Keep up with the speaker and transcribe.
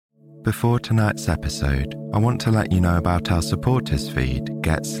Before tonight's episode, I want to let you know about our supporters feed,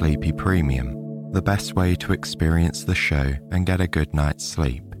 Get Sleepy Premium, the best way to experience the show and get a good night's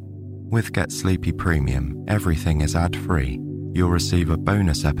sleep. With Get Sleepy Premium, everything is ad-free. You'll receive a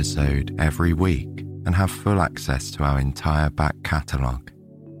bonus episode every week and have full access to our entire back catalogue.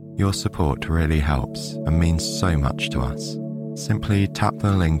 Your support really helps and means so much to us. Simply tap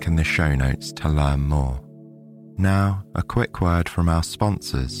the link in the show notes to learn more. Now, a quick word from our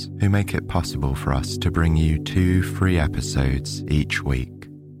sponsors who make it possible for us to bring you 2 free episodes each week.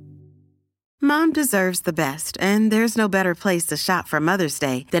 Mom deserves the best, and there's no better place to shop for Mother's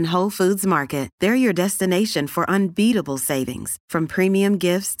Day than Whole Foods Market. They're your destination for unbeatable savings, from premium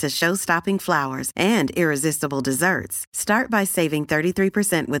gifts to show-stopping flowers and irresistible desserts. Start by saving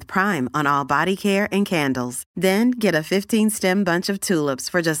 33% with Prime on all body care and candles. Then get a 15-stem bunch of tulips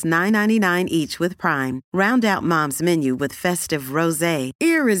for just $9.99 each with Prime. Round out Mom's menu with festive rosé,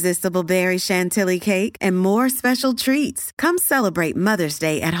 irresistible berry chantilly cake, and more special treats. Come celebrate Mother's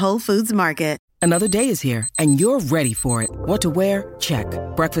Day at Whole Foods Market. Another day is here, and you're ready for it. What to wear? Check.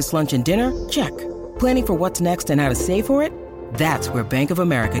 Breakfast, lunch, and dinner? Check. Planning for what's next and how to save for it? That's where Bank of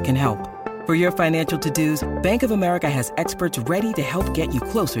America can help. For your financial to-dos, Bank of America has experts ready to help get you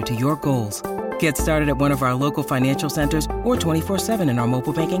closer to your goals. Get started at one of our local financial centers or 24/7 in our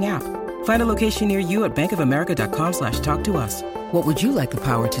mobile banking app. Find a location near you at bankofamerica.com/talktous. What would you like the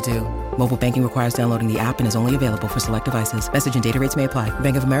power to do? Mobile banking requires downloading the app and is only available for select devices. Message and data rates may apply.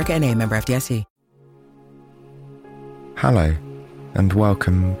 Bank of America N.A., member FDIC. Hello, and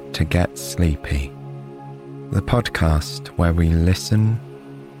welcome to Get Sleepy, the podcast where we listen,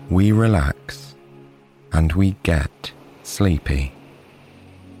 we relax, and we get sleepy.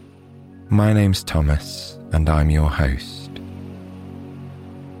 My name's Thomas, and I'm your host.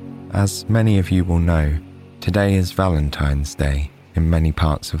 As many of you will know, today is Valentine's Day in many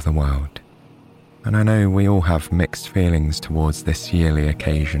parts of the world, and I know we all have mixed feelings towards this yearly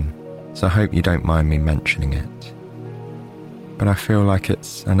occasion, so I hope you don't mind me mentioning it. But I feel like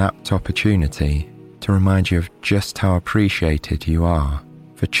it's an apt opportunity to remind you of just how appreciated you are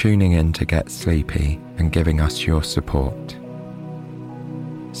for tuning in to Get Sleepy and giving us your support.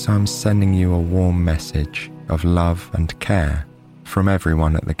 So I'm sending you a warm message of love and care from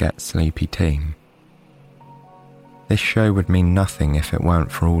everyone at the Get Sleepy team. This show would mean nothing if it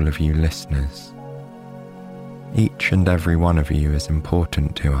weren't for all of you listeners. Each and every one of you is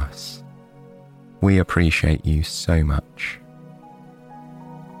important to us. We appreciate you so much.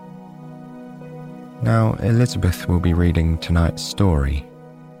 Now, Elizabeth will be reading tonight's story,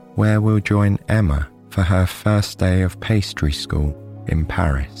 where we'll join Emma for her first day of pastry school in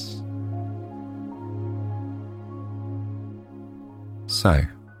Paris. So,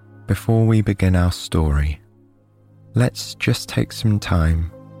 before we begin our story, let's just take some time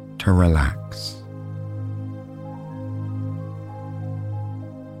to relax.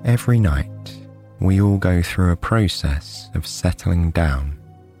 Every night, we all go through a process of settling down.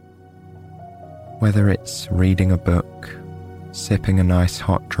 Whether it's reading a book, sipping a nice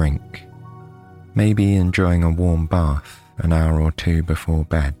hot drink, maybe enjoying a warm bath an hour or 2 before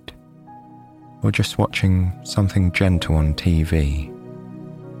bed, or just watching something gentle on TV.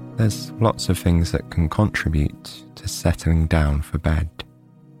 There's lots of things that can contribute to settling down for bed.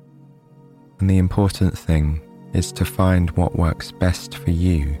 And the important thing is to find what works best for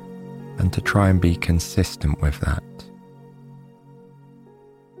you and to try and be consistent with that.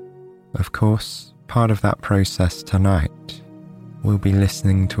 Of course, part of that process tonight will be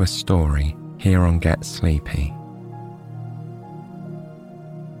listening to a story here on Get Sleepy.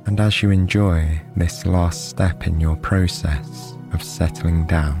 And as you enjoy this last step in your process of settling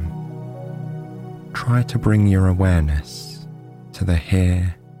down, try to bring your awareness to the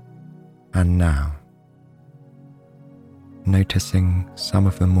here and now, noticing some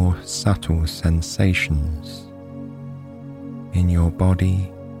of the more subtle sensations in your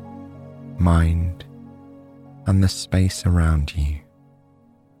body, mind, and the space around you.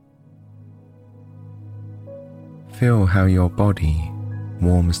 Feel how your body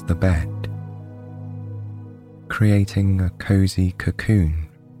warms the bed, creating a cozy cocoon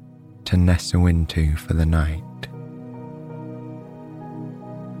to nestle into for the night.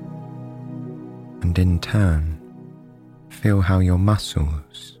 And in turn, feel how your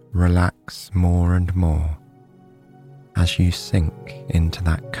muscles relax more and more as you sink into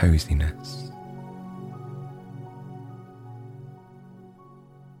that coziness.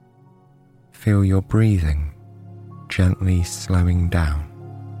 Feel your breathing gently slowing down,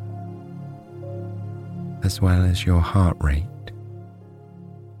 as well as your heart rate.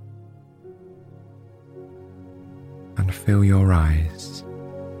 And feel your eyes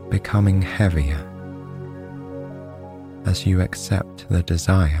becoming heavier as you accept the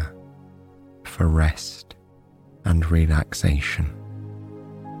desire for rest and relaxation.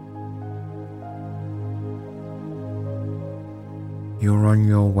 You're on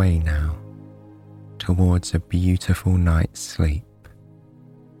your way now towards a beautiful night's sleep.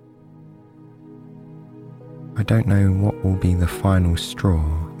 I don't know what will be the final straw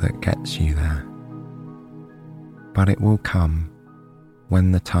that gets you there, but it will come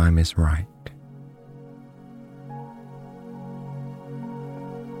when the time is right.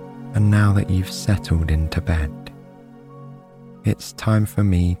 And now that you've settled into bed, it's time for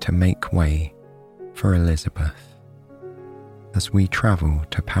me to make way for Elizabeth as we travel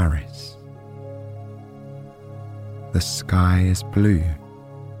to Paris. The sky is blue,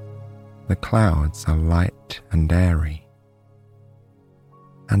 the clouds are light and airy,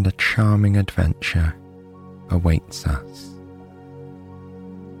 and a charming adventure awaits us.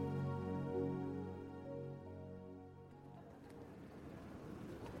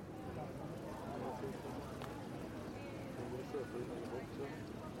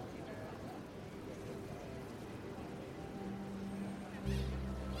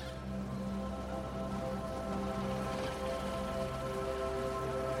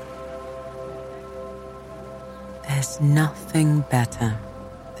 There's nothing better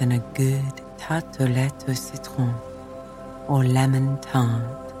than a good tartelette au citron or lemon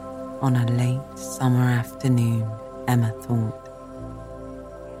tart on a late summer afternoon, Emma thought.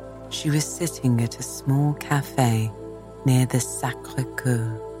 She was sitting at a small cafe near the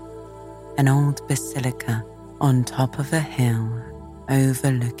Sacré-Cœur, an old basilica on top of a hill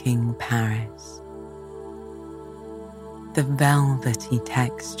overlooking Paris. The velvety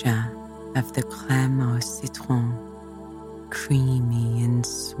texture of the crème au citron, creamy and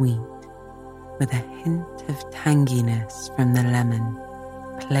sweet, with a hint of tanginess from the lemon,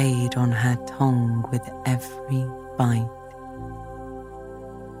 played on her tongue with every bite.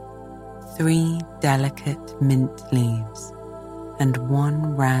 3 delicate mint leaves and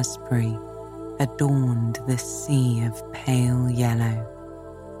 1 raspberry adorned the sea of pale yellow.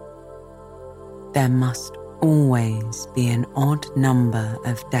 There must always be an odd number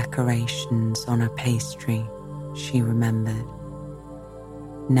of decorations on a pastry, she remembered.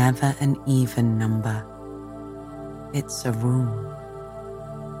 Never an even number. It's a rule.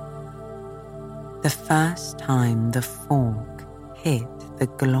 The first time the fork hit the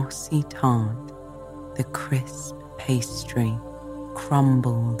glossy tart, the crisp pastry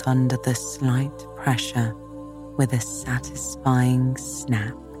crumbled under the slight pressure with a satisfying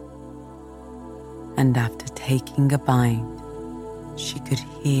snap. And after taking a bite, she could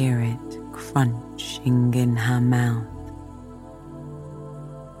hear it crunching in her mouth.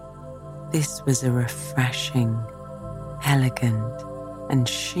 This was a refreshing, elegant, and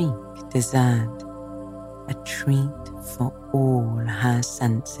chic dessert, a treat for all her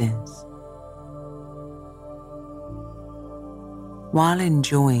senses. While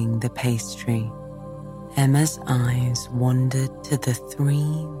enjoying the pastry, Emma's eyes wandered to the 3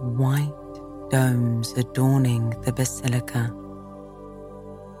 white domes adorning the basilica.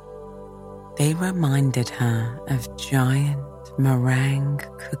 They reminded her of giant meringue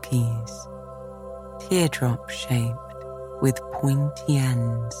cookies, teardrop-shaped with pointy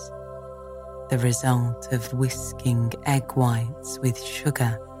ends, the result of whisking egg whites with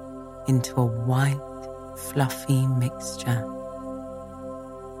sugar into a white, fluffy mixture.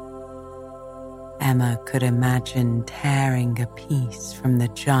 Emma could imagine tearing a piece from the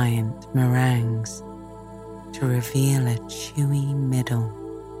giant meringues to reveal a chewy middle.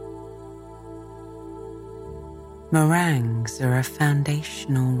 Meringues are a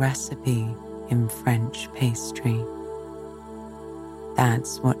foundational recipe in French pastry.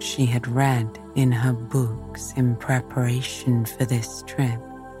 That's what she had read in her books in preparation for this trip.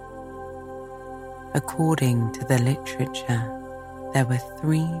 According to the literature, there were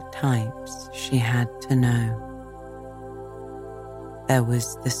 3 types she had to know. There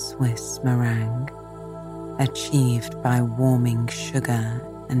was the Swiss meringue, achieved by warming sugar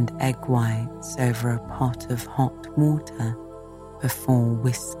and egg whites over a pot of hot water before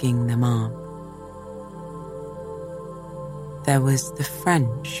whisking them up. There was the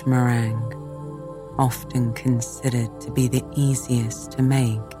French meringue, often considered to be the easiest to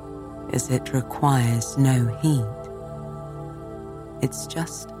make as it requires no heat. It's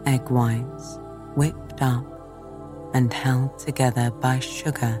just egg whites whipped up and held together by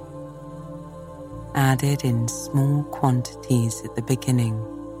sugar, added in small quantities at the beginning,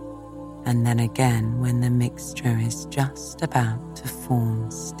 and then again when the mixture is just about to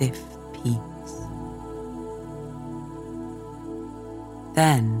form stiff peaks.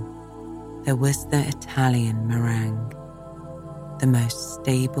 Then there was the Italian meringue, the most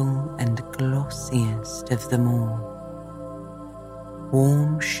stable and glossiest of them all.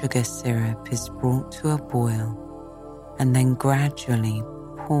 Warm sugar syrup is brought to a boil and then gradually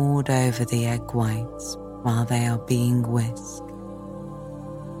poured over the egg whites while they are being whisked.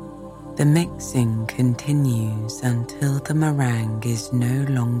 The mixing continues until the meringue is no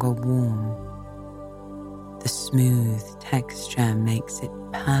longer warm. The smooth texture makes it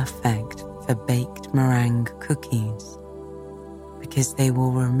perfect for baked meringue cookies because they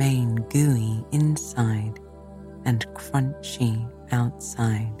will remain gooey inside and crunchy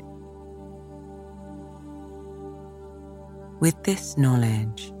outside. With this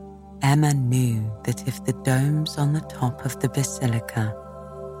knowledge, Emma knew that if the domes on the top of the basilica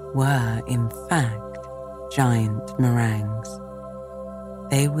were in fact giant meringues,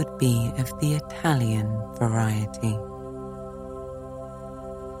 they would be of the Italian variety.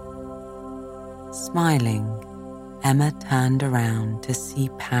 Smiling, Emma turned around to see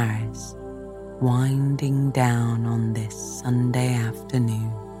Paris winding down on this Sunday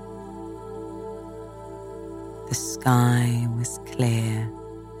afternoon. The sky was clear,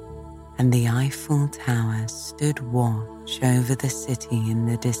 and the Eiffel Tower stood watch over the city in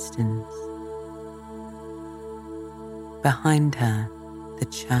the distance. Behind her, the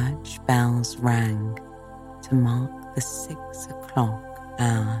church bells rang to mark the 6 o'clock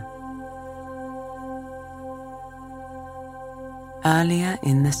hour. Earlier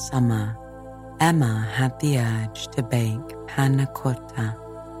in the summer, Emma had the urge to bake panna cotta,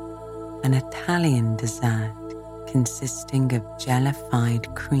 an Italian dessert consisting of jellified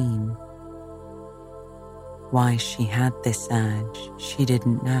cream. Why she had this urge, she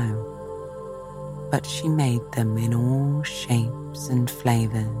didn't know, but she made them in all shapes and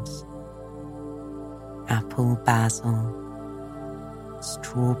flavors: apple basil,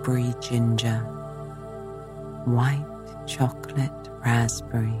 strawberry ginger, white chocolate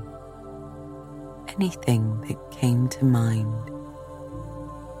raspberry, anything that came to mind.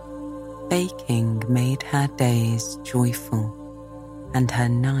 Baking made her days joyful and her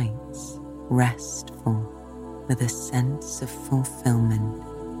nights restful with a sense of fulfillment.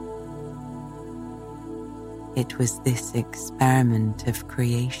 It was this experiment of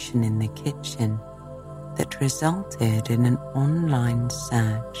creation in the kitchen that resulted in an online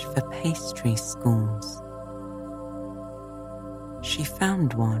search for pastry schools. She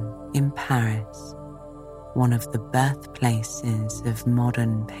found one in Paris, one of the birthplaces of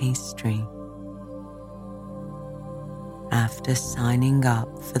modern pastry. After signing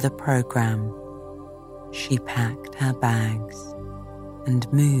up for the program, she packed her bags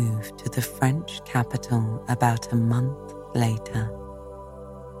and moved to the French capital about a month later.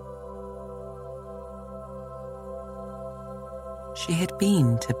 She had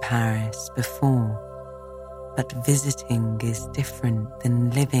been to Paris before, but visiting is different than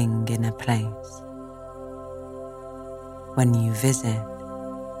living in a place. When you visit,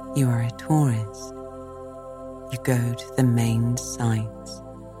 you are a tourist. You go to the main sites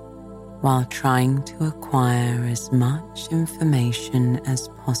while trying to acquire as much information as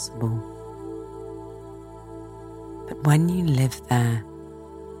possible. But when you live there,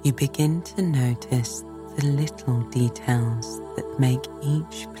 you begin to notice the little details that make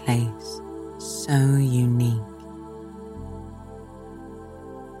each place so unique.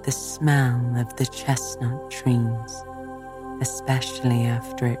 The smell of the chestnut trees, especially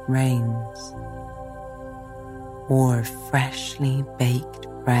after it rains, or freshly baked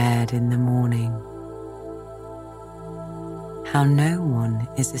bread in the morning. How no one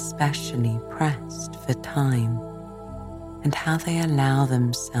is especially pressed for time, and how they allow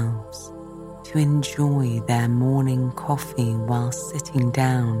themselves to enjoy their morning coffee while sitting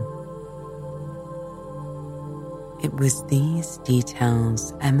down. It was these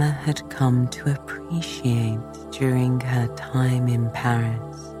details Emma had come to appreciate during her time in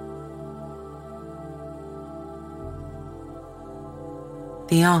Paris.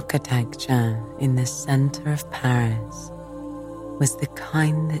 The architecture in the center of Paris was the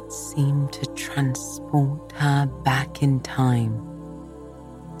kind that seemed to transport her back in time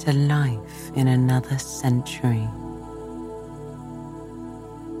to life in another century.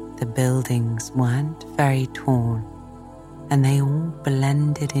 The buildings weren't very tall, and they all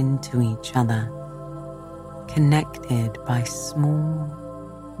blended into each other, connected by small,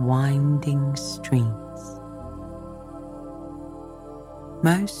 winding streets.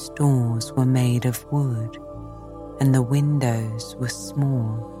 Most doors were made of wood, and the windows were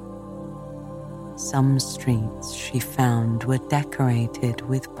small. Some streets she found were decorated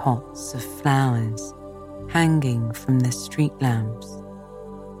with pots of flowers hanging from the street lamps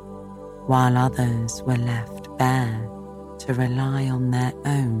while others were left bare to rely on their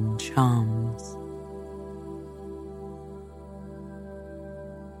own charms.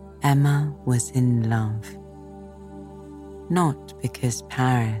 Emma was in love, not because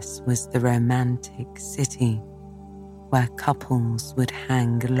Paris was the romantic city where couples would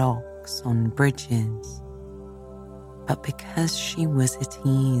hang locks on bridges, but because she was at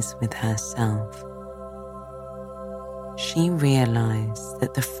ease with herself. She realized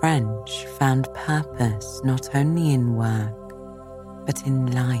that the French found purpose not only in work, but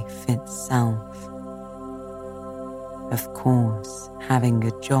in life itself. Of course, having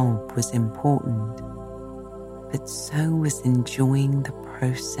a job was important, but so was enjoying the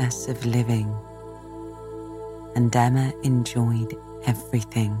process of living. And Emma enjoyed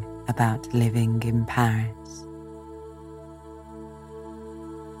everything about living in Paris.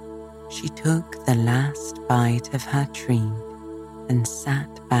 She took the last bite of her treat and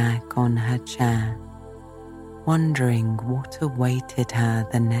sat back on her chair, wondering what awaited her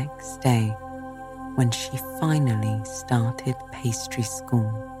the next day when she finally started pastry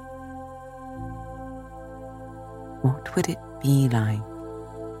school. What would it be like?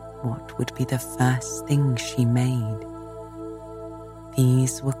 What would be the first thing she made?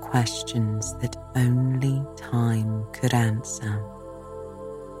 These were questions that only time could answer.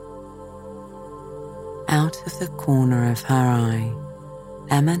 Out of the corner of her eye,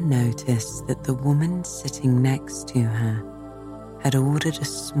 Emma noticed that the woman sitting next to her had ordered a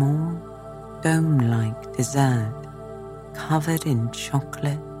small, dome-like dessert covered in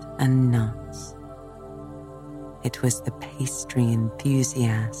chocolate and nuts. It was the pastry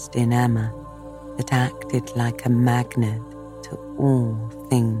enthusiast in Emma that acted like a magnet to all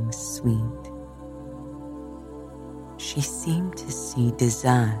things sweet. She seemed to see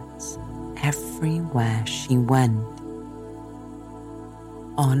desserts everywhere she went.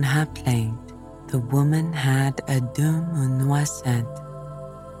 On her plate, the woman had a dôme aux noisettes,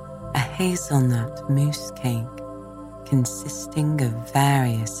 a hazelnut mousse cake consisting of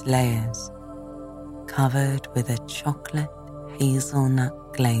various layers, covered with a chocolate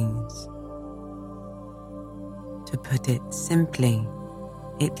hazelnut glaze. To put it simply,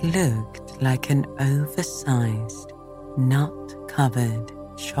 it looked like an oversized, nut-covered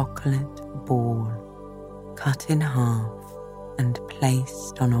chocolate ball cut in half and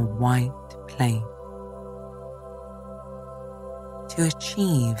placed on a white plate. To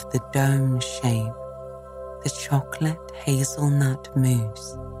achieve the dome shape, the chocolate hazelnut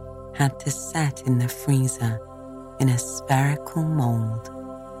mousse had to set in the freezer in a spherical mold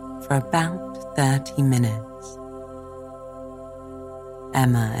for about 30 minutes.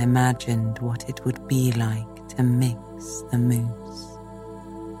 Emma imagined what it would be like to mix the mousse.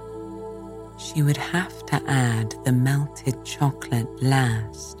 She would have to add the melted chocolate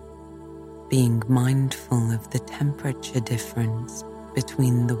last, being mindful of the temperature difference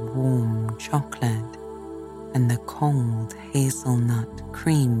between the warm chocolate and the cold hazelnut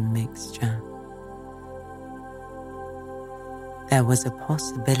cream mixture. There was a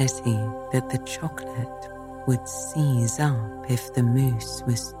possibility that the chocolate would seize up if the mousse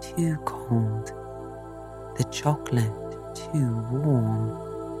was too cold, the chocolate too warm,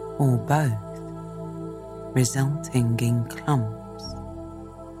 or both, resulting in clumps.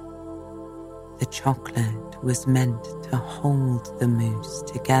 The chocolate was meant to hold the mousse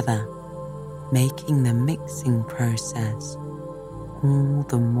together, making the mixing process all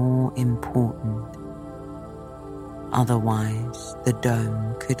the more important. Otherwise, the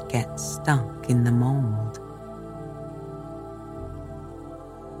dome could get stuck in the mold.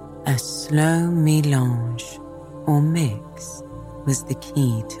 A slow mélange or mix was the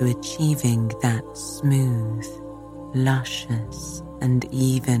key to achieving that smooth, luscious, and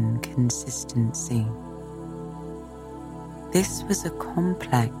even consistency. This was a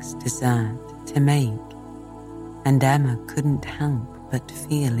complex dessert to make, and Emma couldn't help but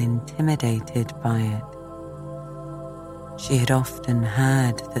feel intimidated by it. She had often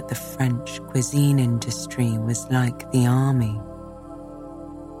heard that the French cuisine industry was like the army.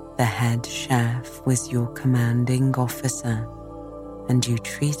 The head chef was your commanding officer, and you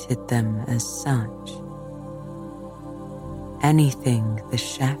treated them as such. Anything the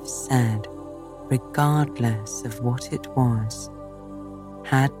chef said, regardless of what it was,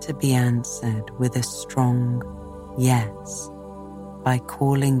 had to be answered with a strong yes by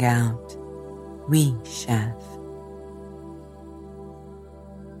calling out, "Oui, chef."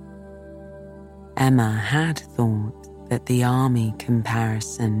 Emma had thought that the army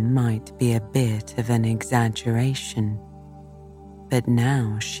comparison might be a bit of an exaggeration, but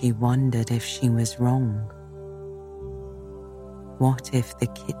now she wondered if she was wrong. What if the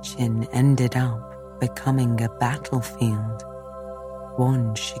kitchen ended up becoming a battlefield,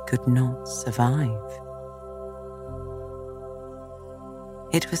 one she could not survive?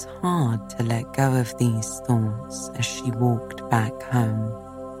 It was hard to let go of these thoughts as she walked back home.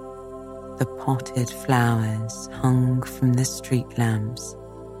 The potted flowers hung from the street lamps,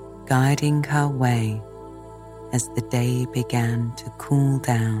 guiding her way as the day began to cool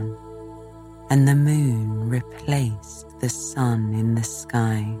down and the moon replaced the sun in the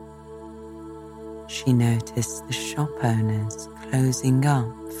sky. She noticed the shop owners closing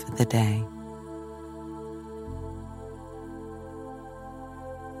up for the day.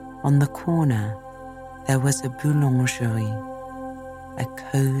 On the corner, there was a boulangerie, a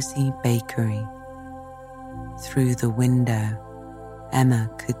cozy bakery. Through the window,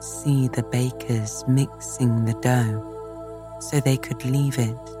 Emma could see the bakers mixing the dough so they could leave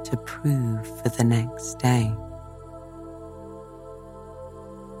it to prove for the next day.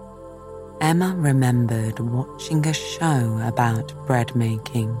 Emma remembered watching a show about bread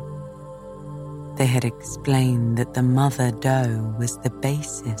making. They had explained that the mother dough was the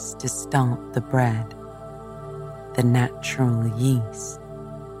basis to start the bread, the natural yeast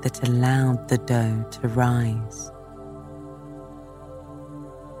that allowed the dough to rise.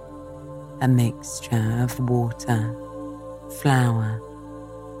 A mixture of water, flour,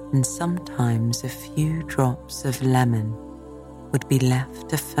 and sometimes a few drops of lemon would be left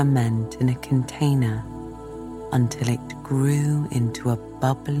to ferment in a container until it grew into a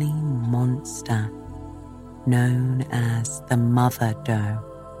bubbly monster known as the mother dough.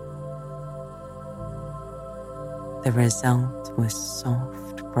 The result was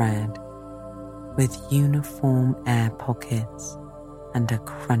soft bread with uniform air pockets and a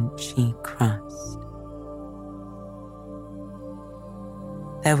crunchy crust.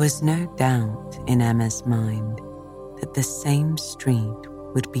 There was no doubt in Emma's mind that the same street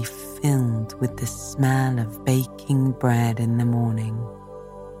would be filled with the smell of baking bread in the morning.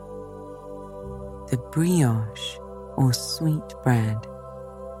 The brioche, or sweet bread,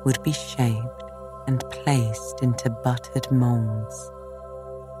 would be shaped and placed into buttered molds.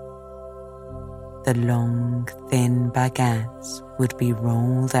 The long, thin baguettes would be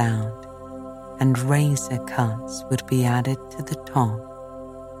rolled out and razor cuts would be added to the top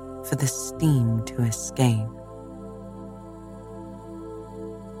for the steam to escape.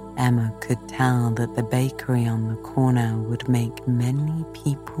 Emma could tell that the bakery on the corner would make many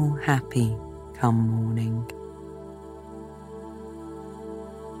people happy come morning.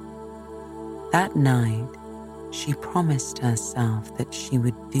 That night, she promised herself that she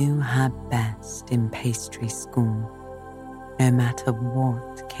would do her best in pastry school, no matter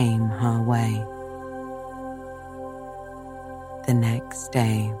what came her way. The next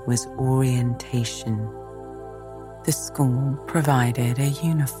day was orientation. The school provided a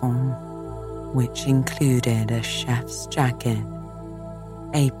uniform, which included a chef's jacket,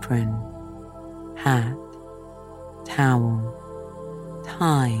 apron, hat, towel,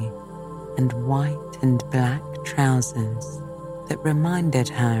 tie, and white and black trousers that reminded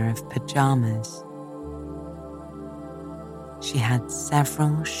her of pajamas. She had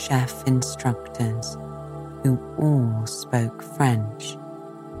several chef instructors who all spoke French,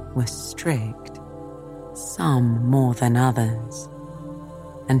 were strict, some more than others,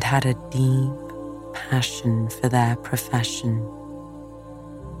 and had a deep passion for their profession.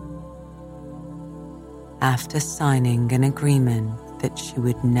 After signing an agreement that she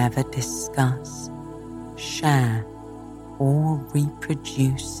would never discuss, share, or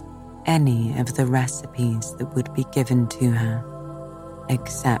reproduce any of the recipes that would be given to her,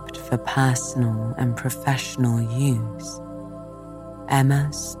 except for personal and professional use,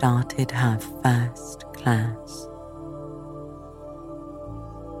 Emma started her first class.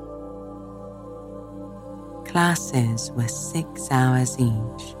 Classes were 6 hours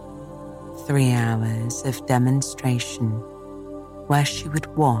each, 3 hours of demonstration where she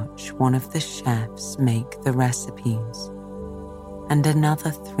would watch one of the chefs make the recipes, and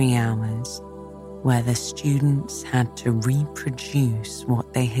another 3 hours where the students had to reproduce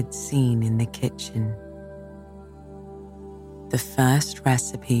what they had seen in the kitchen. The first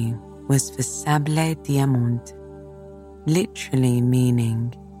recipe was for sablé diamant, literally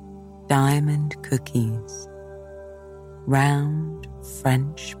meaning diamond cookies, round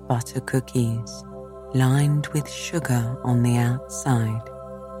French butter cookies lined with sugar on the outside.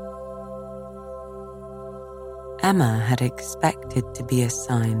 Emma had expected to be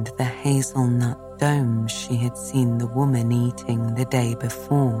assigned the hazelnut domes she had seen the woman eating the day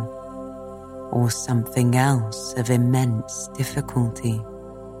before, or something else of immense difficulty.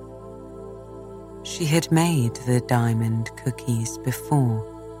 She had made the diamond cookies before,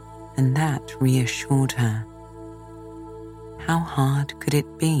 and that reassured her. How hard could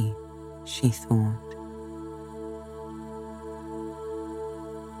it be, she thought.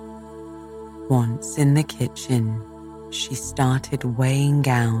 Once in the kitchen, she started weighing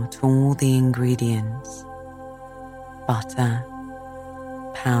out all the ingredients: butter,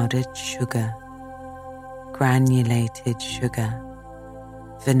 powdered sugar, granulated sugar,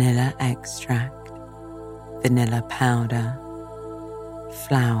 vanilla extract, vanilla powder,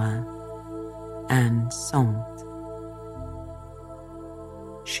 flour, and salt.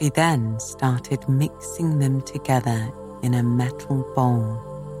 She then started mixing them together in a metal bowl.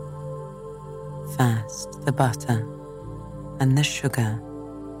 First the butter and the sugar,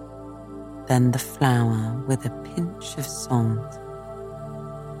 then the flour with a pinch of salt,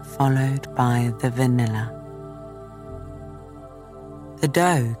 followed by the vanilla. The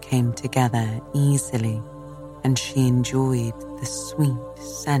dough came together easily, and she enjoyed the sweet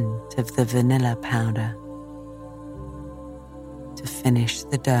scent of the vanilla powder. To finish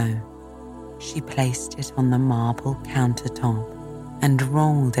the dough, she placed it on the marble countertop and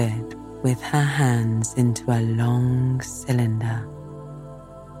rolled it with her hands into a long cylinder.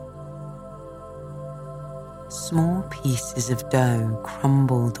 Small pieces of dough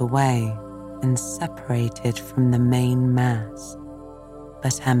crumbled away and separated from the main mass,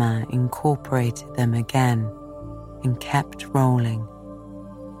 but Emma incorporated them again and kept rolling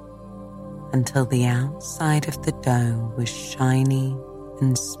until the outside of the dough was shiny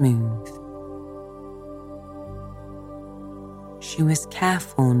and smooth. She was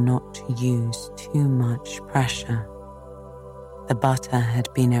careful not to use too much pressure. The butter had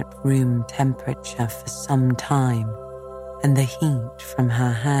been at room temperature for some time, and the heat from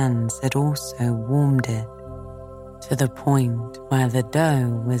her hands had also warmed it to the point where the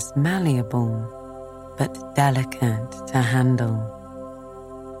dough was malleable but delicate to handle.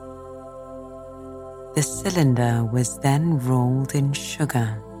 The cylinder was then rolled in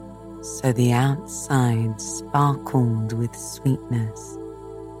sugar, so the outside sparkled with sweetness.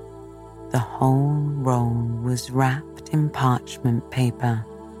 The whole roll was wrapped in parchment paper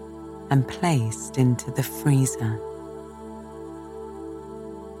and placed into the freezer.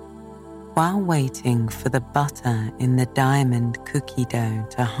 While waiting for the butter in the diamond cookie dough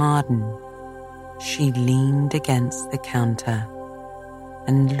to harden, she leaned against the counter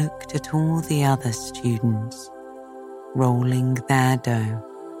and looked at all the other students, rolling their dough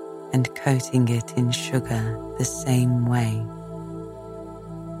and coating it in sugar the same way.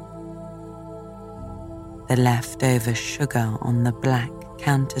 The leftover sugar on the black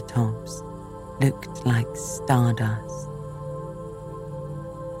countertops looked like stardust.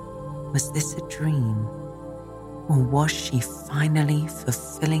 Was this a dream, or was she finally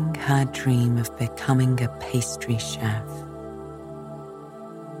fulfilling her dream of becoming a pastry chef?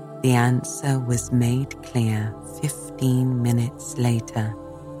 The answer was made clear 15 minutes later,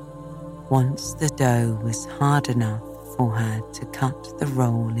 once the dough was hard enough for her to cut the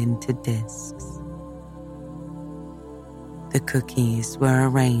roll into discs. The cookies were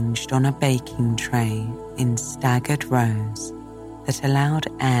arranged on a baking tray in staggered rows that allowed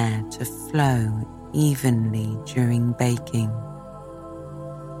air to flow evenly during baking.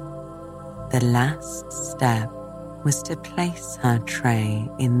 The last step was to place her tray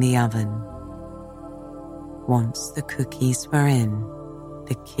in the oven. Once the cookies were in,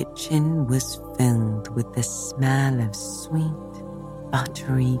 the kitchen was filled with the smell of sweet,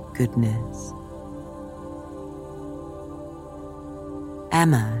 buttery goodness.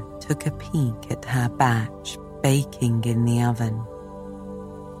 Emma took a peek at her batch baking in the oven.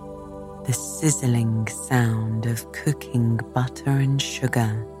 The sizzling sound of cooking butter and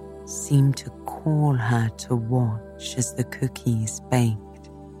sugar seemed to call her to watch as the cookies baked.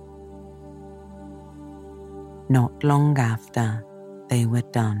 Not long after, they were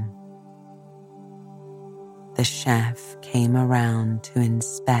done. The chef came around to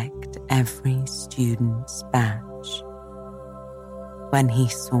inspect every student's batch. When he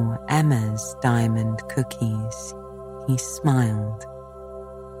saw Emma's diamond cookies, he smiled.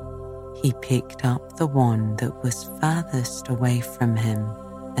 He picked up the one that was furthest away from him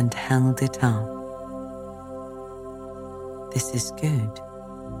and held it up. "This is good,"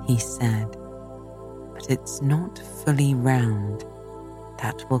 he said, "but it's not fully round.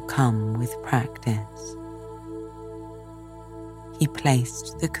 That will come with practice." He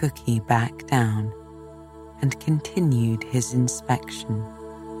placed the cookie back down and continued his inspection.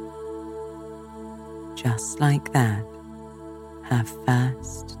 Just like that, her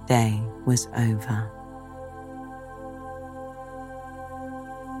first day was over.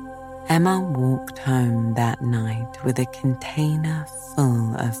 Emma walked home that night with a container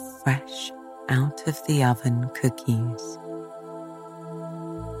full of fresh, out-of-the-oven cookies.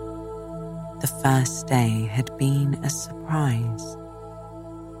 The first day had been a surprise.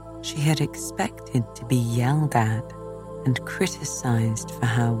 She had expected to be yelled at and criticized for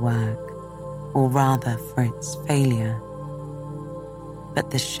her work, or rather for its failure. But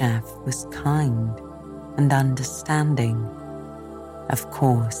the chef was kind and understanding. Of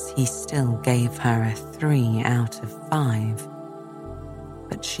course, he still gave her a 3 out of 5,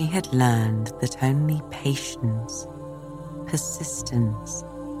 but she had learned that only patience, persistence,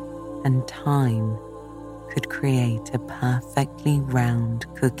 and time could create a perfectly round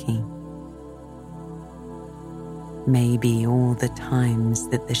cookie. Maybe all the times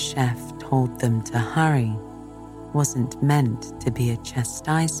that the chef told them to hurry wasn't meant to be a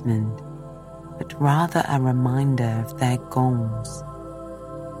chastisement, but rather a reminder of their goals.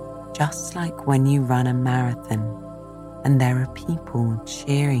 Just like when you run a marathon and there are people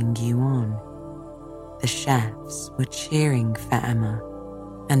cheering you on, the chefs were cheering for Emma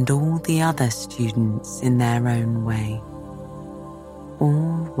and all the other students in their own way,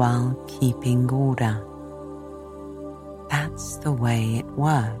 all while keeping order. That's the way it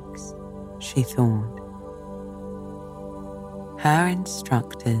works, she thought. Her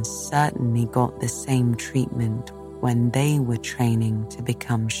instructors certainly got the same treatment when they were training to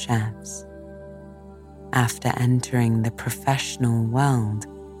become chefs. After entering the professional world,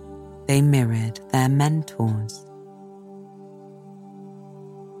 they mirrored their mentors.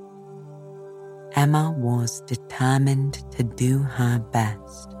 Emma was determined to do her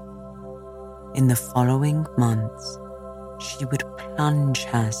best. In the following months, she would plunge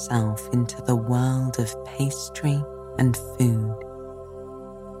herself into the world of pastry and food.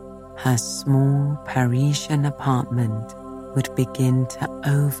 Her small Parisian apartment would begin to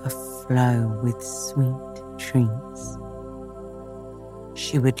overflow with sweet treats.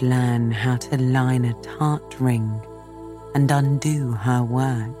 She would learn how to line a tart ring and undo her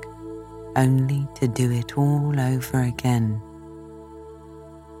work, only to do it all over again.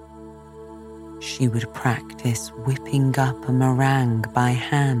 She would practice whipping up a meringue by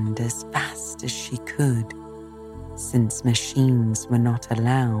hand as fast as she could, since machines were not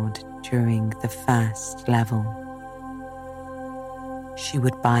allowed during the first level. She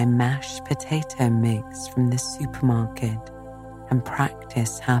would buy mashed potato mix from the supermarket and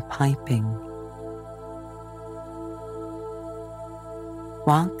practice her piping.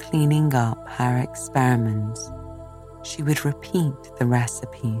 While cleaning up her experiments, she would repeat the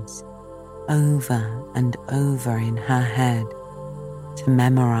recipes over and over in her head to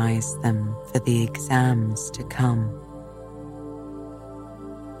memorize them for the exams to come.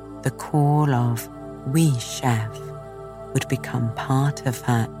 The call of "Oui, chef" would become part of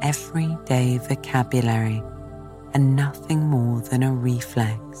her everyday vocabulary and nothing more than a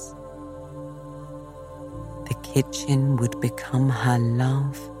reflex. The kitchen would become her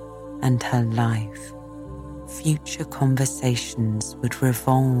love and her life. Future conversations would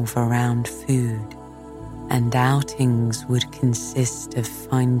revolve around food, and outings would consist of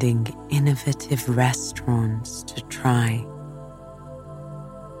finding innovative restaurants to try.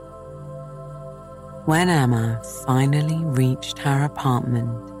 When Emma finally reached her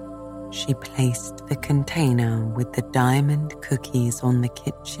apartment, she placed the container with the diamond cookies on the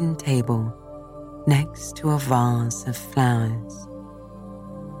kitchen table next to a vase of flowers.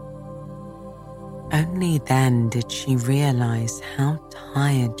 Only then did she realize how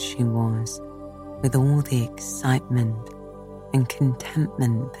tired she was with all the excitement and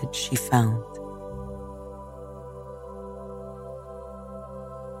contentment that she felt.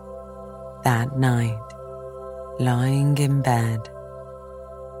 That night, lying in bed,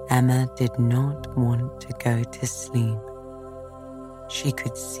 Emma did not want to go to sleep. She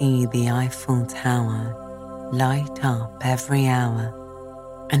could see the Eiffel Tower light up every hour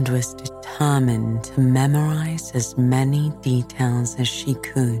and was determined to memorize as many details as she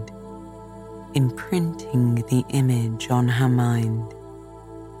could, imprinting the image on her mind.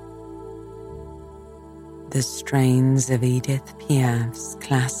 The strains of Edith Piaf's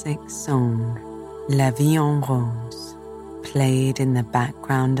classic song, La Vie en Rose, played in the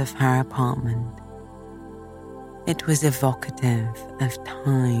background of her apartment. It was evocative of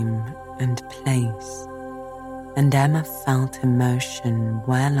time and place, and Emma felt emotion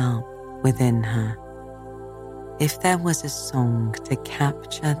well up within her. If there was a song to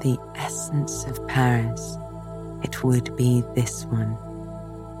capture the essence of Paris, it would be this one.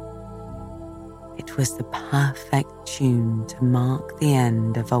 It was the perfect tune to mark the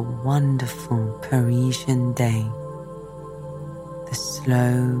end of a wonderful Parisian day. The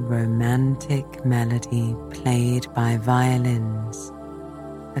slow romantic melody played by violins,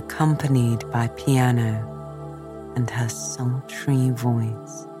 accompanied by piano, and her sultry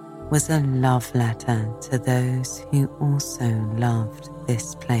voice was a love letter to those who also loved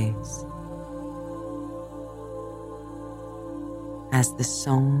this place. As the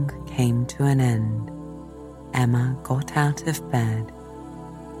song came to an end, Emma got out of bed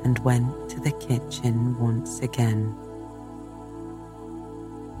and went to the kitchen once again.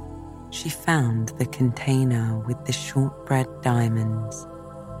 She found the container with the shortbread diamonds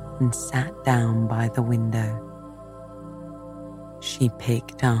and sat down by the window. She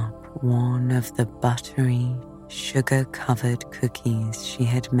picked up one of the buttery, sugar-covered cookies she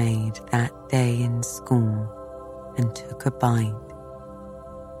had made that day in school and took a bite.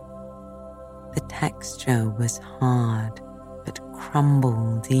 The texture was hard but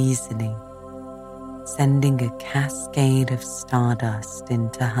crumbled easily, sending a cascade of stardust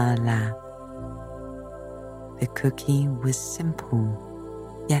into her lap. The cookie was simple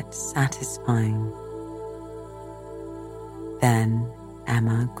yet satisfying. Then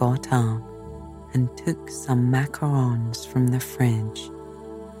Emma got up and took some macarons from the fridge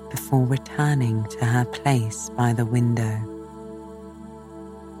before returning to her place by the window.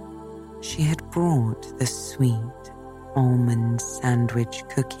 She had brought the sweet almond sandwich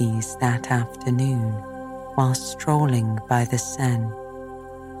cookies that afternoon while strolling by the Seine,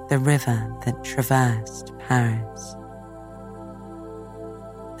 the river that traversed Paris.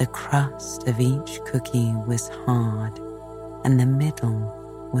 The crust of each cookie was hard and the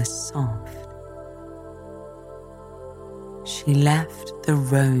middle was soft. She left the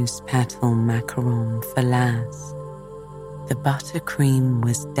rose petal macaron for last. The buttercream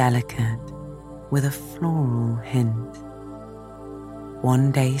was delicate, with a floral hint.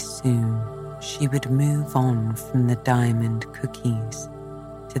 One day soon, she would move on from the diamond cookies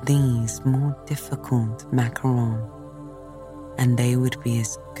to these more difficult macarons, and they would be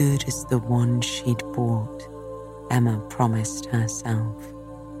as good as the one she'd bought, Emma promised herself.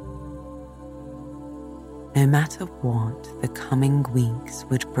 No matter what the coming weeks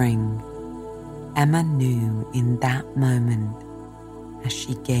would bring, Emma knew in that moment, as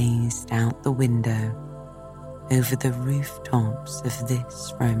she gazed out the window over the rooftops of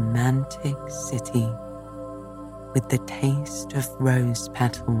this romantic city, with the taste of rose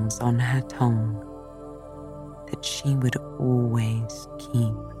petals on her tongue, that she would always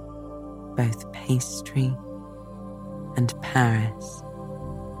keep both pastry and Paris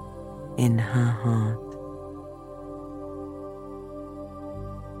in her heart.